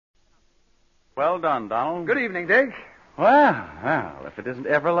Well done, Donald. Good evening, Dick. Well, if it isn't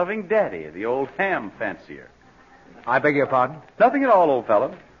ever-loving Daddy, the old ham fancier. I beg your pardon? Nothing at all, old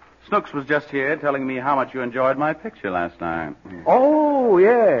fellow. Snooks was just here telling me how much you enjoyed my picture last night. Oh,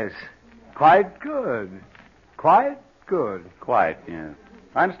 yes. Quite good. Quite good. Quite, yes.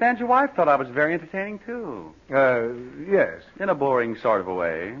 I understand your wife thought I was very entertaining, too. Yes. In a boring sort of a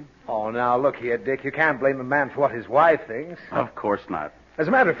way. Oh, now, look here, Dick. You can't blame a man for what his wife thinks. Of course not. As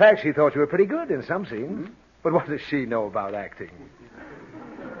a matter of fact, she thought you were pretty good in some scenes. But what does she know about acting?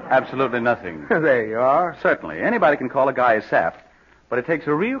 Absolutely nothing. There you are. Certainly. Anybody can call a guy a sap, but it takes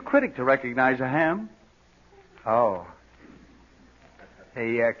a real critic to recognize a ham. Oh.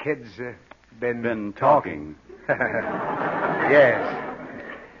 Hey, kid's Been talking. Yes.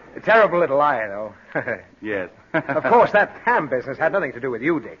 A terrible little liar, though. Yes. Of course, that ham business had nothing to do with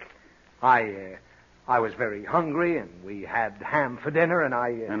you, Dick. I was very hungry, and we had ham for dinner, and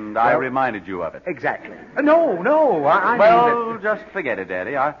I reminded you of it. Exactly. No, I Well, mean that... just forget it,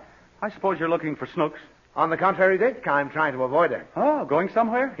 Daddy. I suppose you're looking for Snooks. On the contrary, Dick, I'm trying to avoid her. Oh, going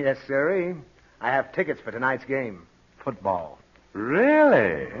somewhere? Yes, sirree. I have tickets for tonight's game. Football.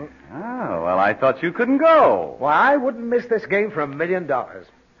 Really? Oh, well, I thought you couldn't go. Well, I wouldn't miss this game for $1 million.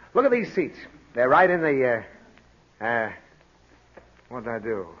 Look at these seats. They're right in the, what'd I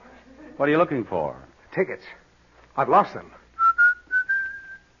do? What are you looking for? Tickets. I've lost them.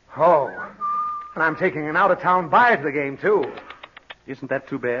 Oh. And I'm taking an out-of-town buyer to the game, too. Isn't that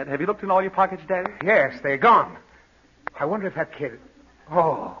too bad? Have you looked in all your pockets, Daddy? Yes, they're gone. I wonder if that kid...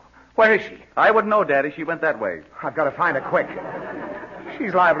 Oh, where is she? I wouldn't know, Daddy. She went that way. I've got to find her quick.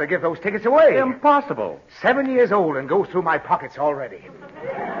 She's liable to give those tickets away. Impossible. 7 years old and goes through my pockets already.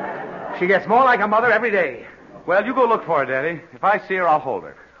 She gets more like a mother every day. Well, you go look for her, Daddy. If I see her, I'll hold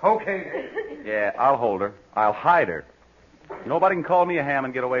her. Okay. Yeah, I'll hold her. I'll hide her. Nobody can call me a ham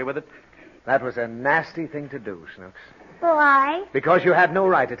and get away with it. That was a nasty thing to do, Snooks. Why? Because you had no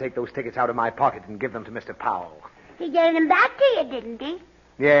right to take those tickets out of my pocket and give them to Mr. Powell. He gave them back to you, didn't he?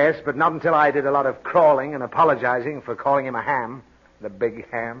 Yes, but not until I did a lot of crawling and apologizing for calling him a ham. The big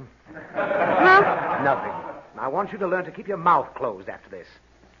ham. Huh? Nothing. I want you to learn to keep your mouth closed after this.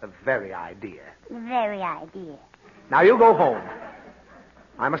 The very idea. The very idea. Now, you go home.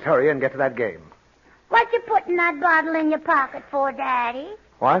 I must hurry and get to that game. What you putting that bottle in your pocket for, Daddy?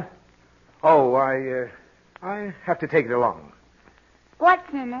 What? Oh, I have to take it along.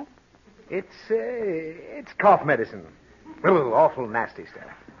 What's in it? It's cough medicine. Ooh, awful nasty stuff.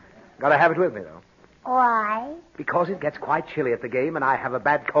 Gotta have it with me, though. Why? Because it gets quite chilly at the game and I have a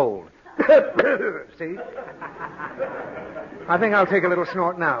bad cold. See? I think I'll take a little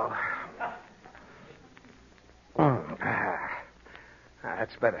snort now.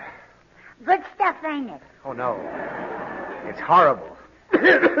 That's better. Good stuff, ain't it? Oh, no. It's horrible. You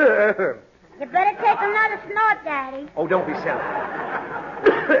better take another snort, Daddy. Oh, don't be silly.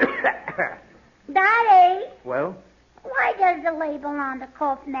 Daddy, Well? why does the label on the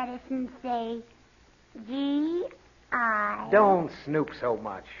cough medicine say G.I.? Don't snoop so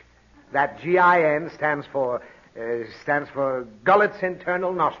much. That G-I-N stands for Gullet's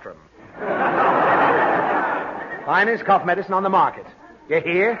Internal Nostrum. Finest cough medicine on the market. You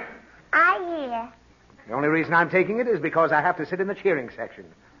hear? I hear. The only reason I'm taking it is because I have to sit in the cheering section.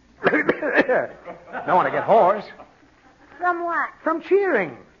 Don't want to get hoarse. From what? From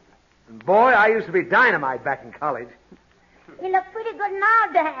cheering. And boy, I used to be dynamite back in college. You look pretty good now,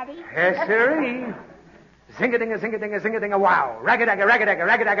 Daddy. Yes, sirree. Zing-a-ding-a, zing-a-ding-a, zing-a-ding-a, wow. Rag-a-dagga, rag-a-dagga,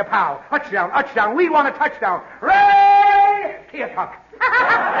 rag-a-dagga, pow. Touchdown, touchdown. We want a touchdown. Ray! Keokuk.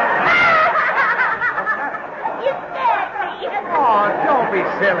 You scared me. Oh, don't be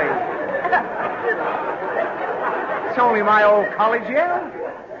silly. It's only my old college yell.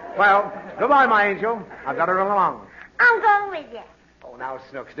 Well, goodbye, my angel. I've got to run along. I'm going with you. Oh, now,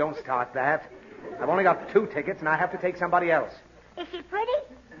 Snooks, don't start that. I've only got 2 tickets, and I have to take somebody else. Is she pretty?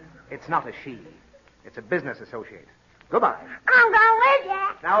 It's not a she. It's a business associate. Goodbye. I'm going with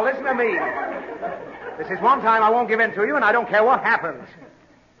you. Now, listen to me. This is one time I won't give in to you, and I don't care what happens.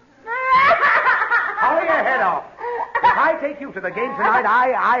 Hurry your head off. If I take you to the game tonight,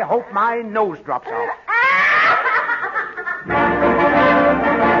 I hope my nose drops off.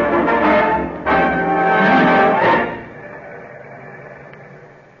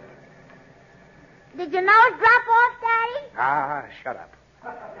 Did your nose drop off, Daddy? Ah, shut up.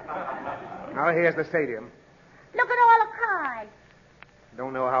 Now, here's the stadium. Look at all the cards.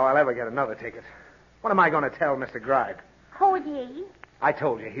 Don't know how I'll ever get another ticket. What am I going to tell Mr. Gripe? Who's he? I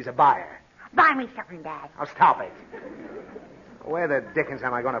told you, he's a buyer. Buy me something, Dad. Now, stop it. Where the dickens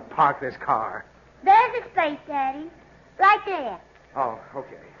am I going to park this car? There's a space, Daddy. Right there. Oh,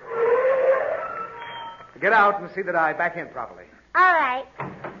 okay. Get out and see that I back in properly. All right.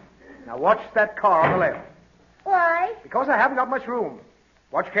 Now watch that car on the left. Why? Because I haven't got much room.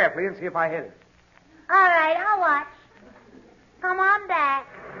 Watch carefully and see if I hit it. All right, I'll watch. Come on back.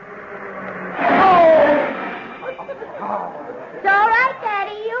 Oh! It's all right,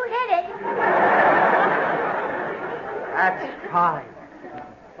 Daddy. You hit it. That's fine.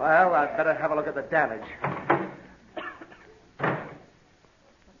 Well, I'd better have a look at the damage.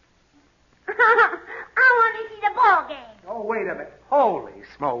 I want to see the ball game. Oh, wait a minute. Holy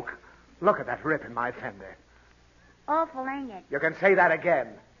smoke. Look at that rip in my fender. Awful, ain't it? You can say that again.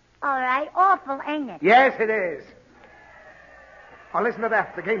 All right, awful, ain't it? Yes, it is. Oh, listen to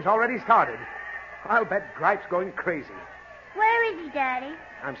that. The game's already started. I'll bet Gripe's going crazy. Where is he, Daddy?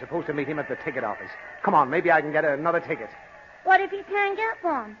 I'm supposed to meet him at the ticket office. Come on, maybe I can get another ticket. What if he can't get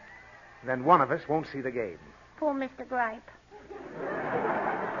one? Then one of us won't see the game. Poor Mr. Gripe.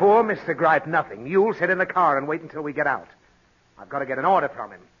 Poor Mr. Gripe, nothing. You'll sit in the car and wait until we get out. I've got to get an order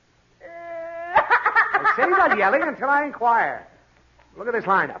from him. I say not yelling until I inquire. Look at this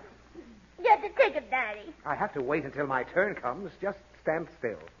lineup. Get the ticket, Daddy. I have to wait until my turn comes. Just stand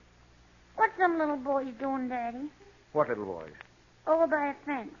still. What's them little boys doing, Daddy? What little boys? Over by a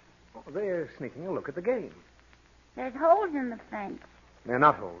fence. Oh, they're sneaking a look at the game. There's holes in the fence. They're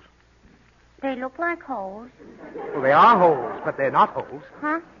not holes. They look like holes. Well, they are holes, but they're not holes.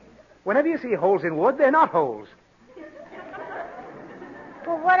 Huh? Whenever you see holes in wood, they're not holes.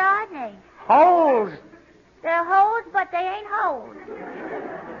 Well, what are they? Holes! They're holes, but they ain't holes.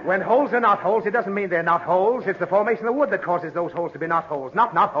 When holes are not holes, it doesn't mean they're not holes. It's the formation of the wood that causes those holes to be not holes,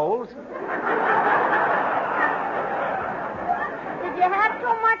 not holes. Did you have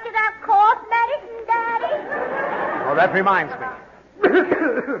too much of that cough medicine, Daddy? Oh, that reminds me.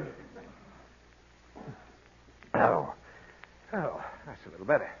 Oh, that's a little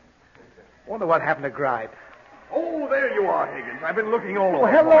better. Wonder what happened to Gripe. Oh, there you are, Higgins. I've been looking all over.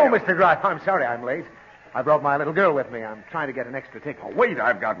 Oh, hello, for you. Mr. Gripe. I'm sorry I'm late. I brought my little girl with me. I'm trying to get an extra ticket. Oh, wait,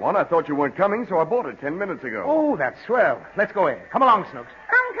 I've got one. I thought you weren't coming, so I bought it 10 minutes ago. Oh, that's swell. Let's go in. Come along, Snooks.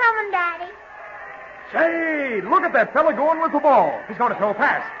 I'm coming, Daddy. Say, look at that fella going with the ball. He's going to throw a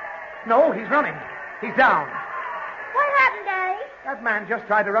pass. No, he's running. He's down. What happened, Daddy? That man just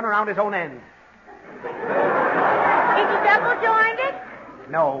tried to run around his own end. Is he double-jointed?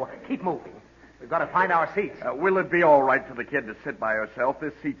 No, keep moving. We've got to find our seats. Will it be all right for the kid to sit by herself?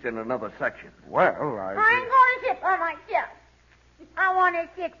 This seat's in another section. Well, I ain't going to sit by myself. I want to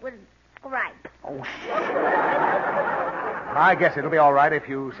sit with Gripe. Oh, I guess it'll be all right if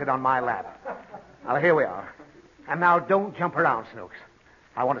you sit on my lap. Well, here we are. And now don't jump around, Snooks.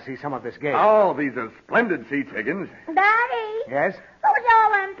 I want to see some of this game. Oh, these are splendid seats, Higgins. Daddy? Yes? Who's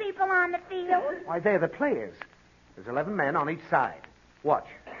all them people on the field? Why, they're the players. There's 11 men on each side. Watch.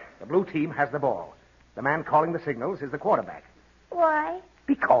 The blue team has the ball. The man calling the signals is the quarterback. Why?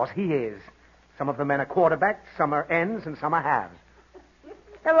 Because he is. Some of the men are quarterbacks, some are ends, and some are halves.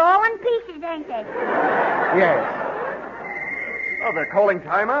 They're all in pieces, ain't they? Yes. Oh, they're calling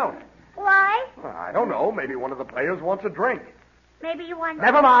timeout. Why? Well, I don't know. Maybe one of the players wants a drink. Maybe you want...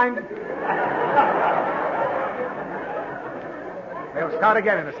 Never mind. They'll start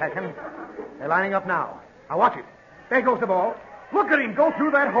again in a second. They're lining up now. Now watch it. There goes the ball. Look at him go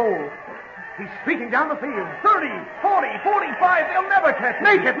through that hole. He's streaking down the field. 30, 40, 45. They'll never catch him.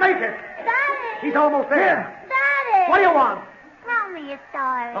 Make it. Daddy! He's almost there. Daddy! What do you want? Tell me a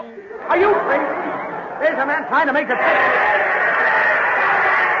story. Are you crazy? There's a man trying to make a catch.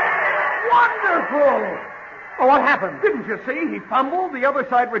 Wonderful! Oh, what happened? Didn't you see? He fumbled, the other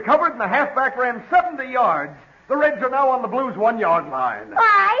side recovered, and the halfback ran 70 yards. The Reds are now on the Blues' 1-yard line.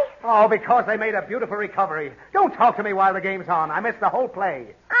 Why? Oh, because they made a beautiful recovery. Don't talk to me while the game's on. I missed the whole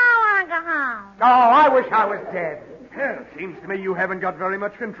play. I want to go home. Oh, I wish I was dead. Yeah, it seems to me you haven't got very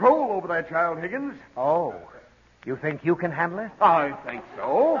much control over that child, Higgins. Oh, you think you can handle it? I think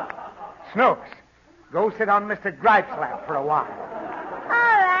so. Snooks, go sit on Mr. Gripe's lap for a while. All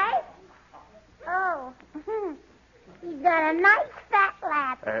right. Oh. He's got a nice fat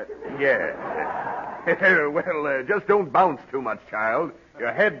lap. Yeah. Well, just don't bounce too much, child.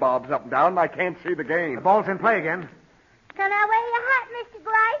 Your head bobs up and down, and I can't see the game. The ball's in play again. Can I wear your hat, Mr.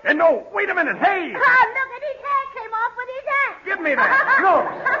 Gripe? No, wait a minute. Hey! Oh, look at his hair came off with his hat. Give me that.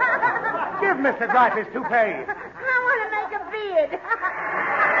 Snooks! Give Mr. Gripe his toupee. I want to make a beard.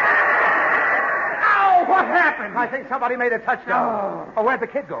 Ow! What happened? I think somebody made a touchdown. Oh, where'd the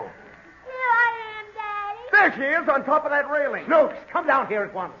kid go? Here I am, Daddy. There she is, on top of that railing. Snooks, come down here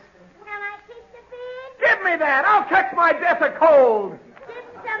at once. Can I keep the beard? Give me that. I'll catch my death of cold. Give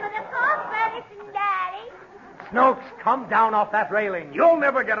some of the cough medicine, Daddy. Snooks, come down off that railing. You'll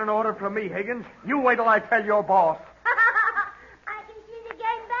never get an order from me, Higgins. You wait till I tell your boss. I can see the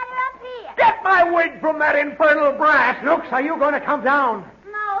game better up here. Get my wig from that infernal brass. Snooks, are you going to come down?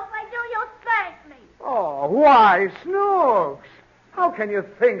 No, if I do, you'll spank me. Oh, why, Snooks? How can you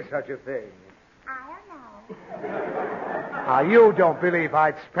think such a thing? I don't know. Now, you don't believe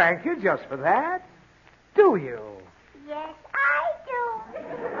I'd spank you just for that, do you? Yes, I do.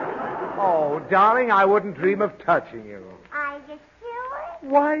 Oh, darling, I wouldn't dream of touching you. Are you sure?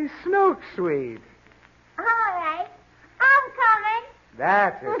 Why, Snooks, sweet. All right. I'm coming.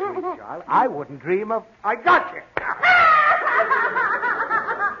 That's it, sweet child. I wouldn't dream of... I got you.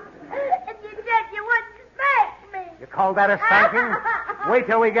 And you said you wouldn't spank me. You call that a spanking? Wait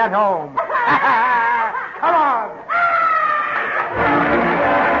till we get home. Come on.